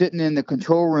we're sitting in the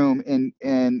control room,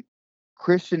 and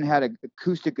Christian had an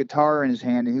acoustic guitar in his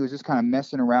hand, and he was just kind of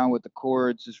messing around with the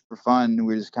chords just for fun. And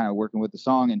we were just kind of working with the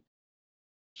song, and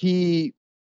he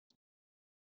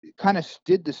kind of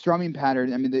did the strumming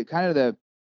pattern. I mean,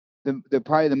 the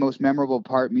probably the most memorable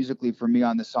part musically for me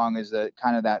on the song is that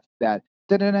kind of that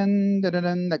da-da-dun,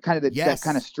 da-da-dun, that kind of Yes. that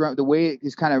kind of strum, the way it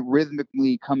is kind of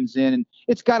rhythmically comes in, and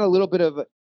it's got a little bit of,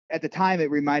 at the time it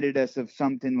reminded us of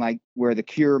something like where The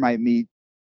Cure might meet,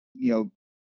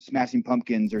 Smashing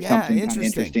Pumpkins or something kind of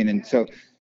interesting. And so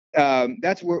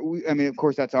that's where of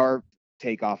course that's our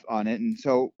takeoff on it. And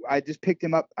so I just picked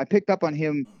up on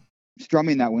him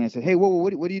strumming that way. I said, "Hey,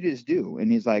 what do you just do?"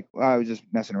 And he's like, "Well, I was just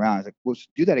messing around." I was like, "Well,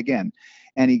 do that again."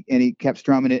 And he kept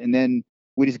strumming it. And then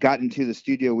we just got into the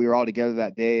studio. We were all together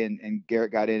that day, and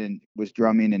Garrett got in and was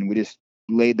drumming, and we just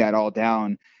laid that all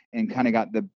down and kind of got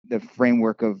the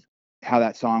framework of how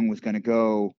that song was going to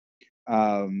go.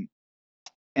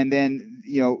 And then,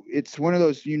 it's one of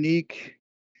those unique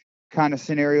kind of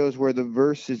scenarios where the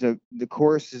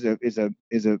chorus is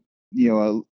a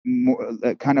more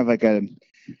kind of like a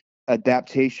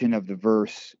adaptation of the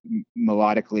verse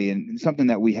melodically, and something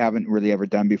that we haven't really ever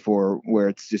done before, where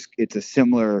it's a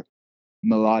similar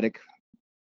melodic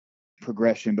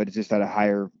progression, but it's just at a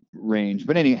higher range.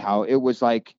 But anyhow, it was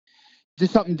like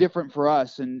just something different for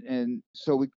us, and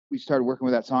so we started working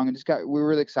with that song, and we were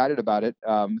really excited about it.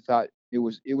 Thought it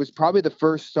was probably the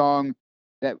first song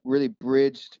that really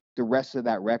bridged the rest of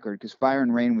that record, because Fire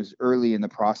and Rain was early in the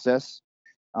process,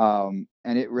 and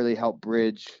it really helped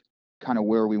bridge kind of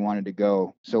where we wanted to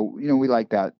go. So we like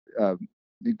that.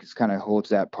 It just kind of holds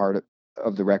that part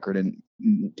of the record and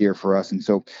dear for us. And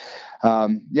so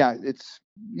it's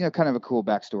kind of a cool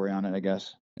backstory on it, I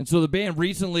guess. And so the band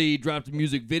recently dropped a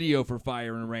music video for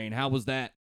Fire and Rain. How was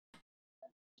that?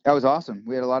 That was awesome.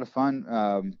 We had a lot of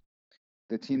fun.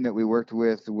 The team that we worked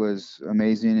with was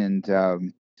amazing,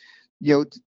 and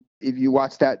if you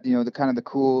watch that, the kind of the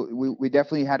cool, we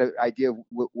definitely had an idea of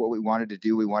what we wanted to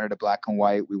do. We wanted a black and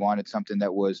white. We wanted something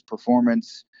that was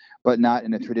performance, but not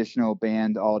in a traditional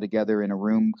band all together in a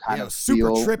room kind of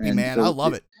super feel. trippy, And man. so I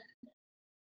love it.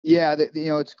 Yeah,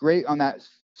 it's great on that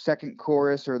second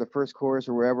chorus or the first chorus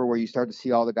or wherever, where you start to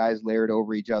see all the guys layered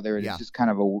over each other, and it's just kind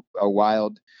of a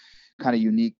wild, kind of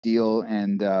unique deal.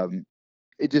 And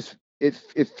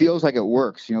it feels like it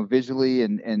works, visually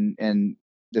and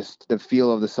just the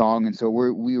feel of the song. And so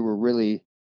we were really,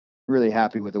 really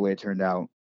happy with the way it turned out.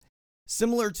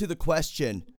 Similar to the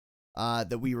question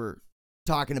that we were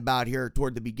talking about here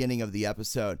toward the beginning of the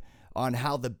episode on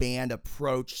how the band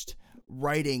approached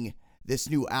writing this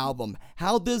new album.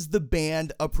 How does the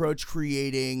band approach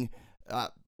creating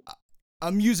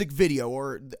a music video,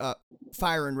 or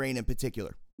Fire and Rain in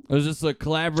particular? Is this a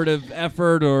collaborative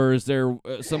effort, or is there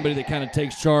somebody that kind of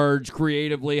takes charge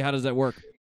creatively? How does that work?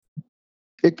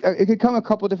 It could come a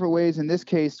couple different ways. In this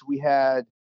case, we had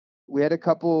a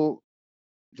couple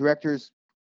directors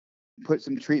put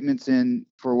some treatments in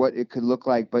for what it could look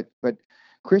like, but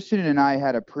Christian and I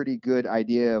had a pretty good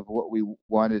idea of what we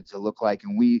wanted to look like,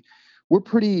 and we're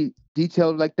pretty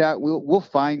detailed like that. We'll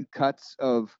find cuts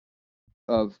of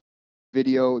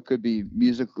video. It could be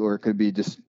music, or it could be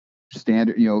just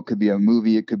standard, it could be a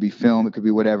movie, it could be film, it could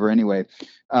be whatever. Anyway,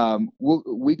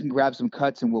 we can grab some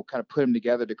cuts and we'll kind of put them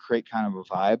together to create kind of a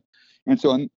vibe. And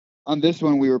so on this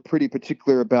one, we were pretty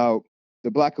particular about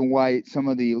the black and white, some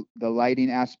of the lighting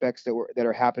aspects that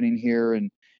are happening here, and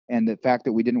the fact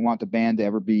that we didn't want the band to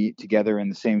ever be together in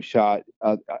the same shot.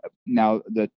 Now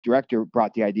the director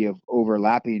brought the idea of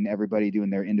overlapping everybody doing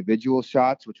their individual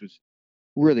shots, which was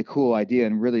a really cool idea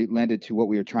and really lended to what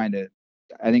we were trying to,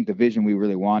 I think, the vision we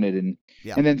really wanted. And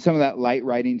then some of that light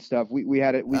writing stuff, we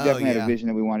definitely had a vision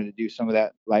that we wanted to do some of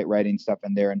that light writing stuff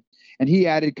in there. And he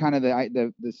added kind of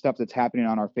the stuff that's happening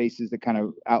on our faces that kind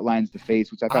of outlines the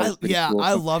face, which I thought was pretty cool.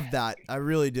 I love that. I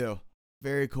really do.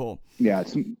 Very cool. Yeah,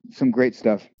 some great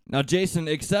stuff. Now, Jason,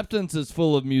 Acceptance is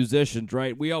full of musicians,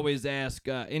 right? We always ask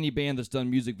any band that's done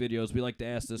music videos, we like to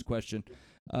ask this question.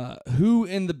 Who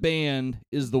in the band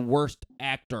is the worst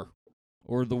actor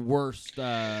or the worst,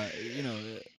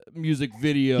 music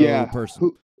video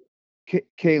person?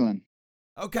 Kalen.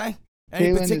 Okay. Any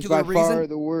Kalen is particular by far reason?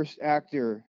 the worst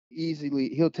actor. Easily,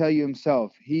 he'll tell you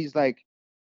himself. He's like,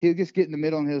 he'll just get in the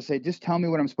middle and he'll say, "Just tell me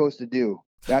what I'm supposed to do."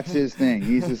 That's his thing.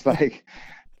 He's just like,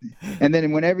 and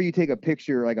then whenever you take a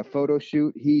picture, like a photo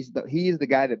shoot, he is the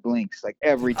guy that blinks like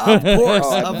every time. Of course,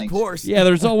 Oh, I of blinked. course. Yeah,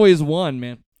 there's always one,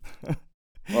 man.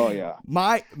 Oh yeah.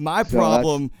 My So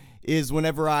problem is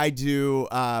whenever I do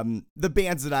the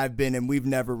bands that I've been in, we've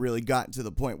never really gotten to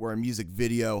the point where a music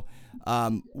video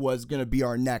was going to be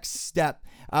our next step.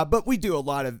 But we do a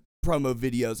lot of promo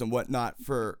videos and whatnot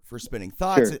for Spinning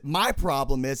Thoughts. Sure. My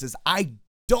problem is I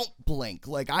don't blink.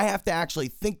 Like I have to actually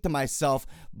think to myself,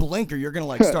 blink or you're going to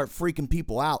like start freaking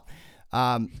people out.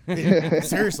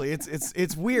 Seriously,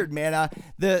 it's weird, man.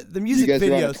 The You music guys are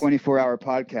on a videos. 24-hour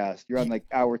podcast. You're on like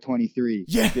hour 23.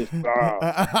 Yeah. Just,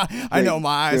 I know my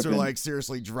eyes are dripping. like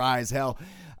seriously dry as hell.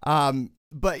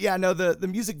 But yeah, no, the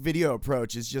music video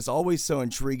approach is just always so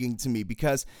intriguing to me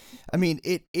because, I mean,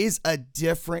 it is a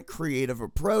different creative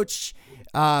approach,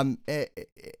 and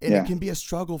it can be a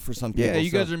struggle for some people. Yeah, you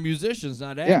so, guys are musicians,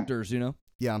 not actors, you know?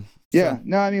 yeah. Yeah. So,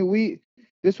 No, I mean,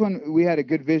 this one, we had a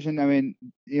good vision. I mean,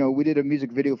 we did a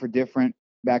music video for Different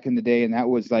back in the day, and that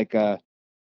was like a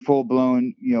full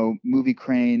blown, movie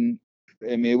crane.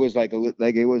 I mean, it was like it was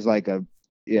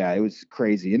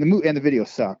crazy. And the video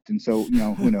sucked. And so,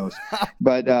 who knows,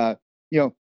 but, and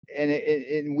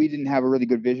we didn't have a really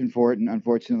good vision for it. And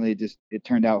unfortunately, it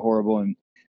turned out horrible.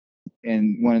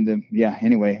 And one of them,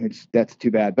 anyway, that's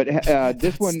too bad. But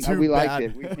this one, too we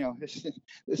liked bad. it.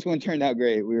 This one turned out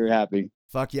great. We were happy.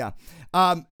 fuck yeah.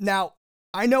 Now,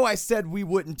 I know I said we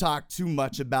wouldn't talk too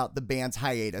much about the band's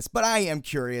hiatus, but I am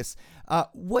curious.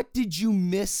 What did you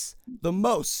miss the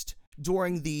most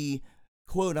during the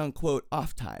quote unquote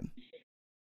off time?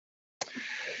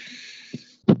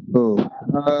 Oh,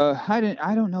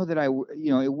 I don't know that it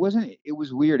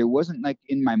was weird. It wasn't like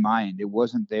in my mind. It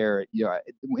wasn't there.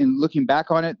 In looking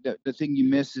back on it, the thing you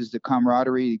miss is the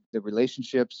camaraderie, the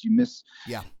relationships you miss.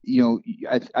 Yeah.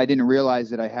 I didn't realize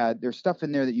that there's stuff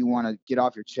in there that you want to get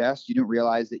off your chest. You didn't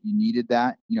realize that you needed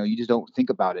that. You just don't think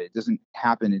about it. It doesn't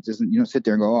happen. You don't sit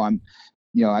there and go, oh,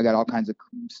 I got all kinds of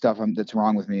stuff that's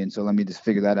wrong with me. And so let me just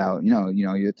figure that out.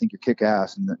 You think you're kick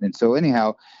ass. And so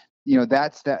anyhow,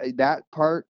 that's that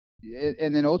part.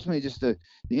 And then ultimately just the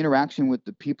interaction with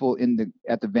the people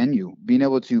at the venue, being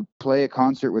able to play a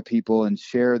concert with people and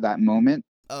share that moment.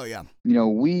 Oh yeah.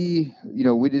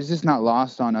 It's just not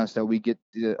lost on us that we get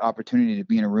the opportunity to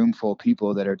be in a room full of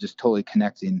people that are just totally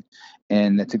connecting.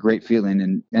 And that's a great feeling.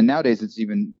 And nowadays it's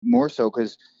even more so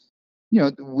because,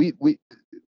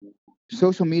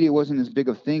 social media wasn't as big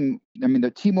of a thing. I mean, the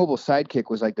T-Mobile Sidekick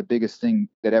was like the biggest thing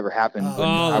that ever happened. when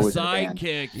I Oh, the was in a band.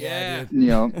 sidekick, yeah. dude.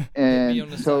 on And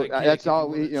the so sidekick that's if you all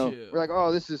wanna chill. we're like,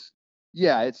 oh, this is,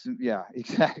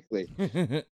 exactly.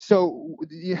 So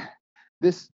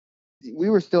we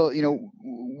were still,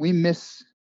 we miss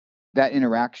that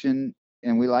interaction,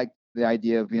 and we like the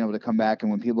idea of being able to come back. And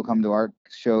when people come to our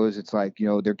shows, it's like,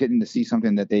 they're getting to see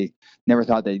something that they never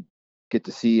thought they'd get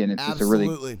to see. And it's just a really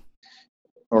Absolutely.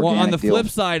 Well, on the organic deal. flip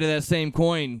side of that same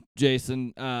coin,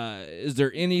 Jason, is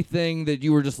there anything that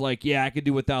you were just like, yeah, I could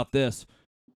do without this?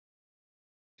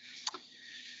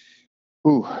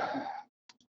 Ooh,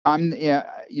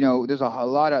 there's a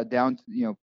lot of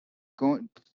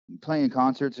playing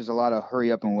concerts. There's a lot of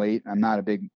hurry up and wait.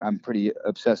 I'm pretty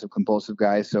obsessive compulsive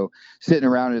guy. So sitting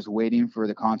around and just waiting for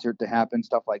the concert to happen,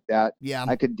 stuff like that. Yeah.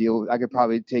 I could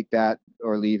probably take that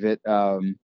or leave it.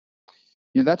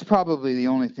 That's probably the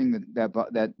only thing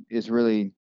that is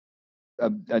really a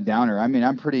downer. I mean,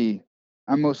 I'm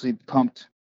mostly pumped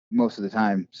most of the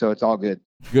time, so it's all good.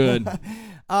 Good.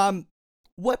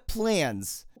 What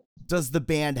plans does the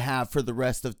band have for the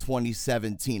rest of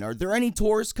 2017? Are there any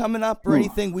tours coming up or Ooh.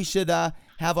 anything we should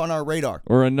have on our radar?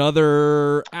 Or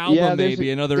another album, Yeah, maybe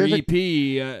another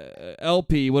EP,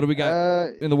 LP. What do we got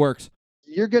in the works?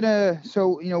 We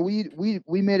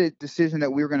made a decision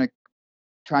that we were gonna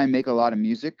try and make a lot of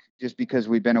music just because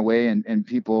we've been away and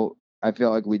people, I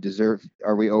feel like we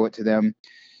owe it to them.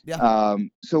 Yeah.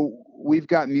 So we've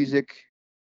got music.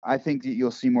 I think that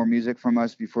you'll see more music from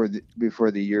us before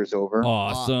the year's over.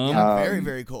 Awesome. Yeah, very,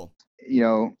 very cool.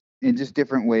 In just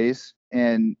different ways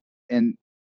and in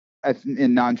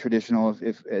non-traditional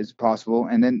if as possible.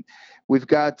 And then we've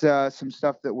got some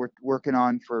stuff that we're working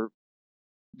on for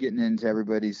getting into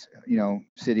everybody's,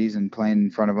 cities and playing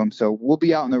in front of them. So we'll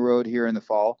be out on the road here in the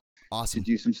fall to Awesome.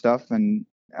 do some stuff. And,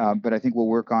 but I think we'll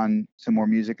work on some more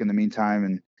music in the meantime.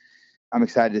 And I'm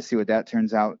excited to see what that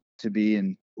turns out to be.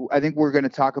 And I think we're going to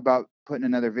talk about putting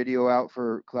another video out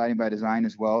for Colliding by Design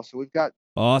as well. So we've got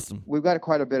Awesome.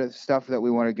 quite a bit of stuff that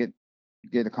we want to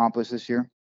get accomplished this year.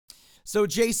 So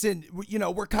Jason,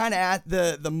 we're kind of at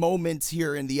the moment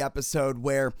here in the episode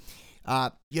where,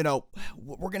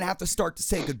 we're gonna have to start to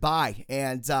say goodbye,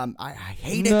 and I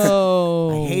hate it.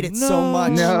 I hate it so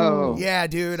much. No. Yeah,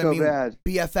 dude. So I mean, bad.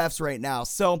 BFFs right now.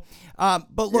 So, but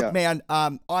look, Yeah. man.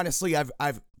 Honestly,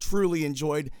 I've truly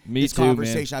enjoyed Me this too, man.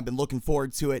 conversation. I've been looking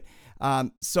forward to it.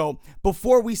 So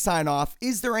before we sign off,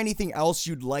 is there anything else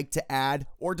you'd like to add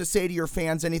or to say to your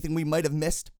fans? Anything we might have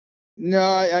missed?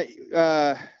 No,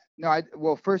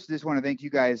 well, first, I just want to thank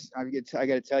you guys. I got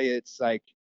to tell you, it's like,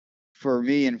 for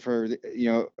me and for,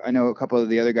 I know a couple of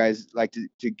the other guys like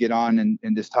to get on and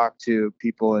just talk to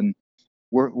people. And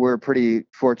we're pretty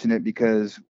fortunate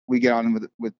because we get on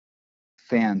with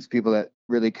fans, people that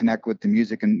really connect with the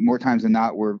music. And more times than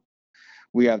not,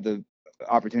 we have the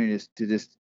opportunity to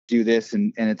just do this.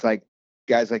 And it's like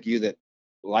guys like you that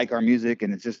like our music.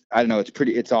 And it's just, I don't know,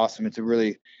 it's awesome. It's a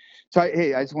really,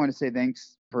 hey, I just want to say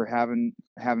thanks for having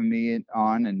me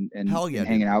on and Hell yeah, and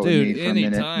hanging out Dude, with me for a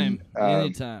minute. anytime. And,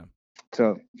 Anytime.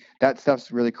 So that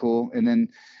stuff's really cool. And then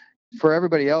for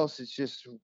everybody else, it's just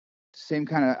same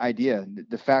kind of idea.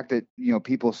 The fact that,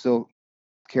 people still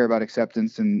care about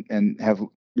acceptance and have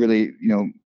really,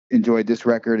 enjoyed this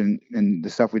record and the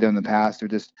stuff we've done in the past. I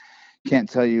just can't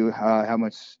tell you how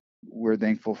much we're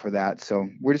thankful for that. So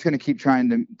we're just going to keep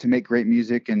trying to make great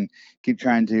music and keep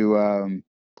trying to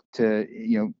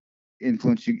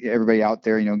influence everybody out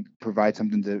there, provide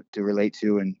something to relate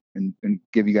to and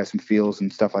give you guys some feels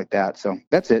and stuff like that. So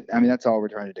that's it. I mean, that's all we're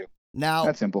trying to do. Now,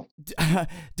 That's simple.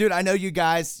 dude, I know you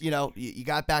guys, you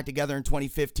got back together in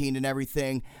 2015 and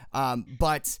everything.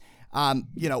 But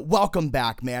welcome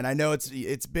back, man. I know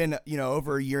it's been,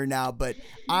 over a year now, but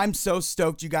I'm so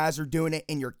stoked you guys are doing it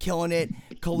and you're killing it.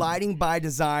 Colliding by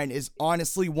Design is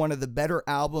honestly one of the better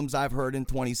albums I've heard in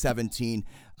 2017.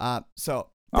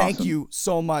 Thank Awesome. you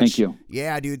so much. Thank you.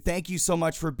 Yeah, dude. Thank you so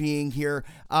much for being here.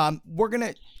 We're going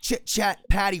to chit-chat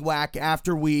paddywhack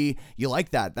after you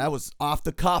like that. That was off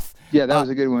the cuff. Yeah, that was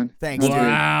a good one. Thanks, dude.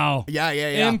 Wow. Yeah.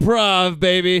 Improv,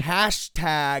 baby.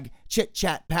 Hashtag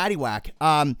chit-chat paddywhack.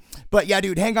 But yeah,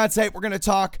 dude, hang on tight. We're going to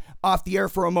talk off the air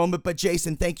for a moment. But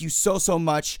Jason, thank you so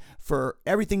much for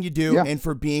everything you do and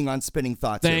for being on Spinning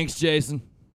Thoughts. Thanks, Jason.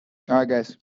 All right,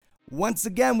 guys. Once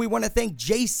again, we want to thank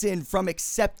Jason from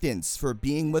Acceptance for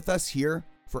being with us here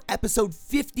for episode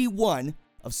 51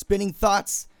 of Spinning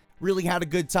Thoughts. Really had a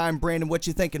good time. Brandon, what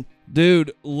you thinking?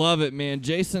 Dude, love it, man.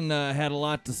 Jason had a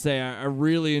lot to say. I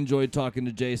really enjoyed talking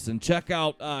to Jason. Check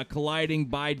out Colliding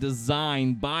by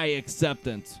Design by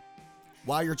Acceptance.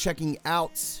 While you're checking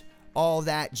out all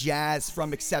that jazz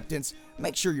from Acceptance,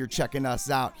 make sure you're checking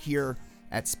us out here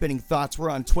at Spinning Thoughts. We're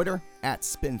on Twitter at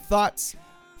Spin Thoughts,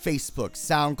 Facebook,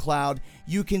 SoundCloud.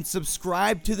 You can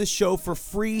subscribe to the show for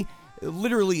free,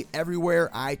 literally everywhere,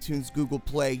 iTunes, Google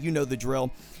Play, you know the drill.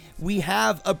 We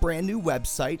have a brand new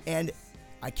website, and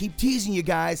I keep teasing you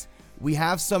guys, we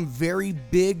have some very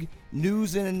big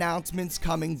news and announcements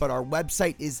coming, but our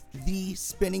website is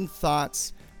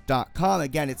thespinningthoughts.com.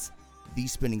 Again, it's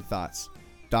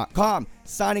thespinningthoughts.com.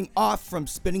 Signing off from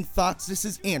Spinning Thoughts, this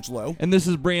is Angelo. And this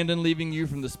is Brandon leaving you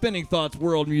from the Spinning Thoughts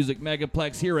World Music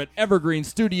Megaplex here at Evergreen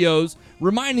Studios,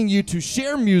 reminding you to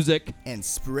share music And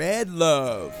spread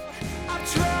love.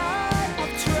 I've tried to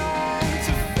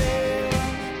fail.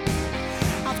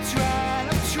 I've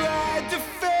tried to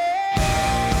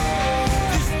fail.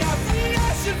 There's nothing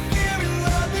I should fear in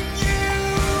loving you.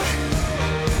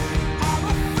 I'm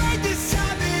afraid this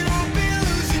time that I'll be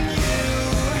losing you.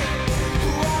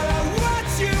 While I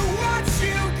watch you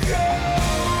go.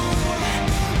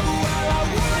 While I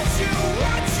watch you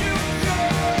go.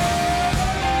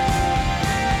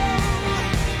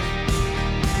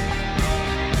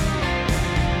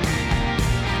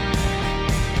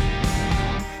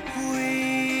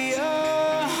 We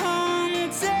are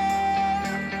haunted.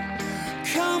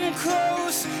 Come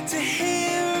close to him.